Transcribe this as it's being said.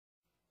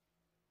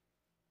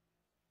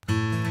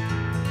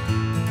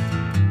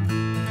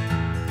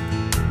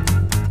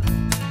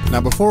Now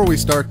before we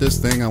start this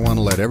thing, I want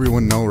to let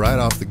everyone know right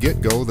off the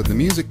get-go that the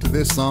music to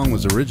this song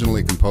was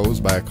originally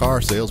composed by a car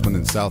salesman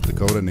in South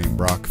Dakota named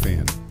Brock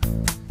Finn.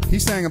 He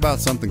sang about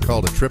something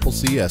called a triple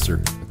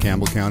CS'er, a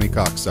Campbell County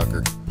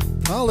cocksucker.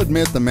 I'll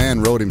admit the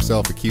man wrote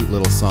himself a cute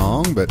little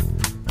song, but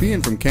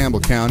being from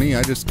Campbell County,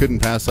 I just couldn't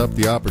pass up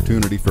the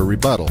opportunity for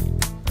rebuttal.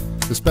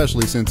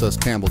 Especially since us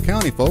Campbell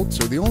County folks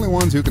are the only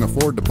ones who can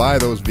afford to buy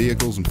those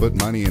vehicles and put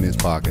money in his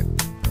pocket.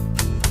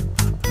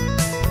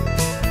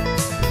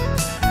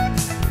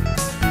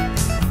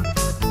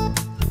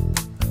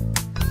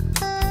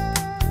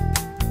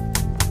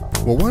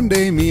 Well, one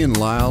day me and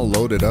Lyle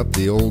loaded up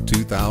the old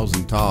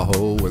 2000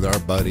 Tahoe with our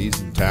buddies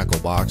and tackle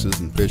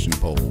boxes and fishing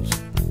poles.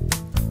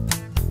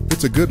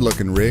 It's a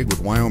good-looking rig with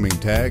Wyoming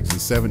tags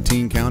and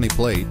 17 county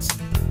plates,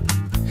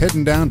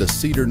 heading down to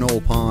Cedar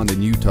Knoll Pond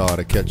in Utah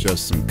to catch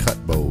us some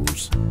cut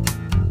bows.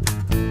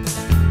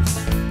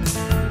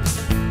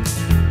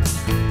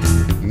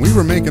 We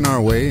were making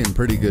our way in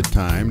pretty good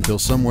time until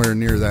somewhere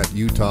near that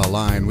Utah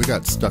line we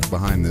got stuck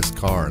behind this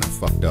car in a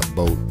fucked up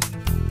boat.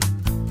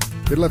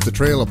 It left a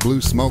trail of blue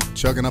smoke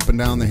chugging up and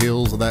down the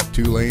hills of that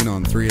 2-lane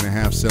on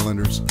 3.5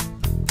 cylinders.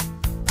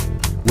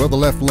 Well, the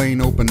left lane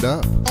opened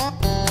up,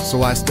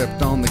 so I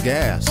stepped on the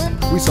gas.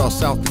 We saw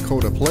South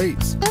Dakota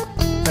plates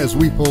as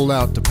we pulled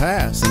out to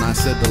pass, and I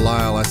said to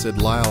Lyle,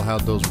 Lyle,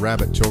 how'd those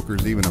rabbit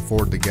chokers even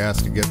afford the gas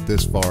to get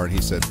this far? And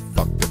he said,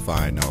 fucked if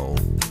I know.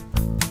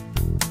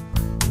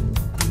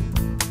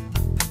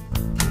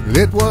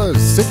 It was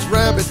 6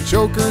 rabbit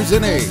chokers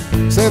in a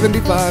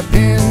 75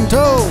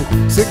 Pinto.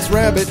 6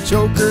 rabbit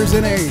chokers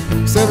in a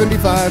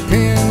 75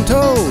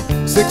 Pinto.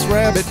 6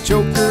 rabbit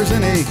chokers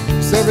in a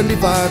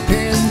 75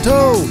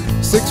 Pinto.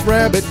 6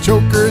 rabbit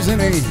chokers in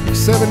a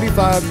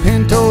 75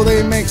 Pinto.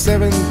 They make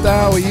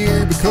 $7,000 a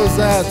year because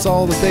that's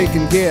all that they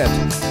can get.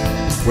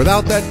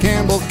 Without that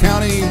Campbell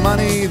County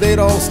money, they'd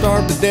all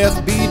starve to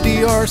death.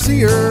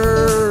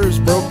 BDRC'rs,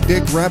 broke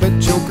dick rabbit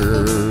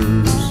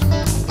chokers.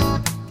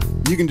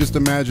 You can just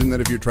imagine that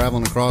if you're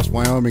traveling across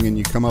Wyoming and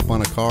you come up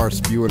on a car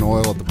spewing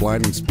oil at the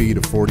blinding speed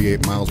of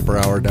 48 miles per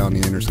hour down the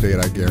interstate,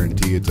 I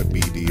guarantee it's a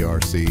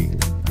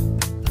BDRC.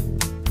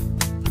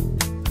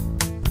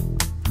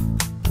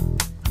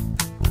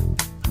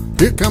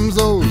 Here comes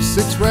those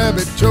 6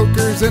 rabbit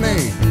chokers in a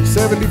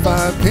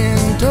 75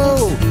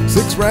 Pinto.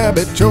 6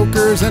 rabbit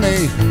chokers in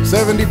a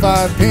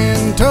 75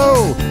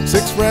 Pinto.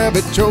 6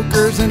 rabbit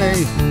chokers in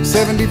a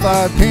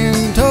 75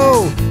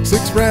 Pinto.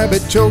 6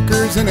 rabbit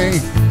chokers in a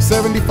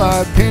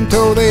 75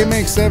 Pinto. They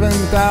make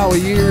 $7,000 a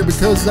year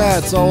because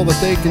that's all that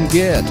they can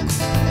get.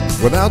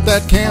 Without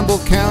that Campbell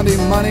County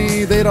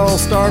money, they'd all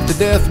starve to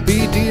death.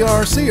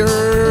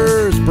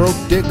 BDRC'rs, broke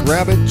dick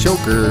rabbit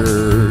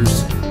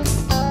chokers.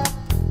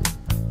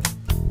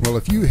 Well,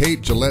 if you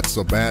hate Gillette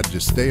so bad,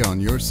 just stay on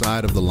your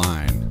side of the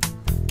line.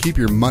 Keep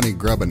your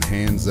money-grubbing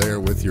hands there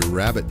with your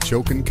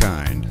rabbit-choking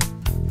kind.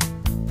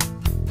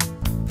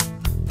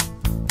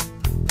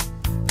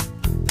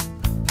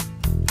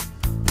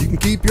 You can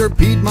keep your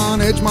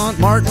Piedmont, Edgemont,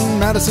 Martin,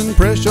 Madison,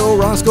 Presho,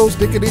 Roscoe,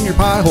 stick it in your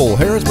pie hole.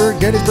 Harrisburg,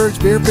 Gettysburg,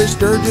 Spearfish,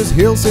 Sturgis,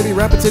 Hill City,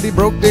 Rapid City,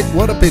 Broke Dick,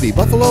 what a pity.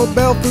 Buffalo,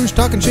 Belle Fourche,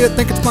 talking shit,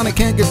 think it's funny,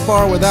 can't get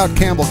far without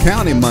Campbell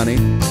County money.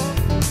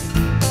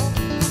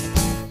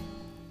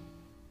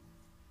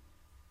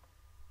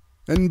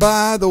 And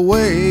by the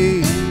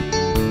way,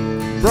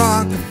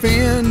 Brock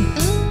Finn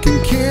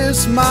can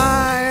kiss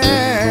my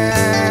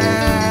ass.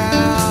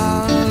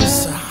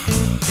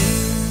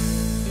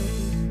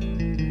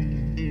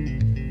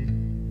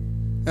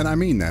 And I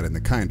mean that in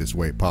the kindest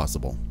way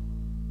possible.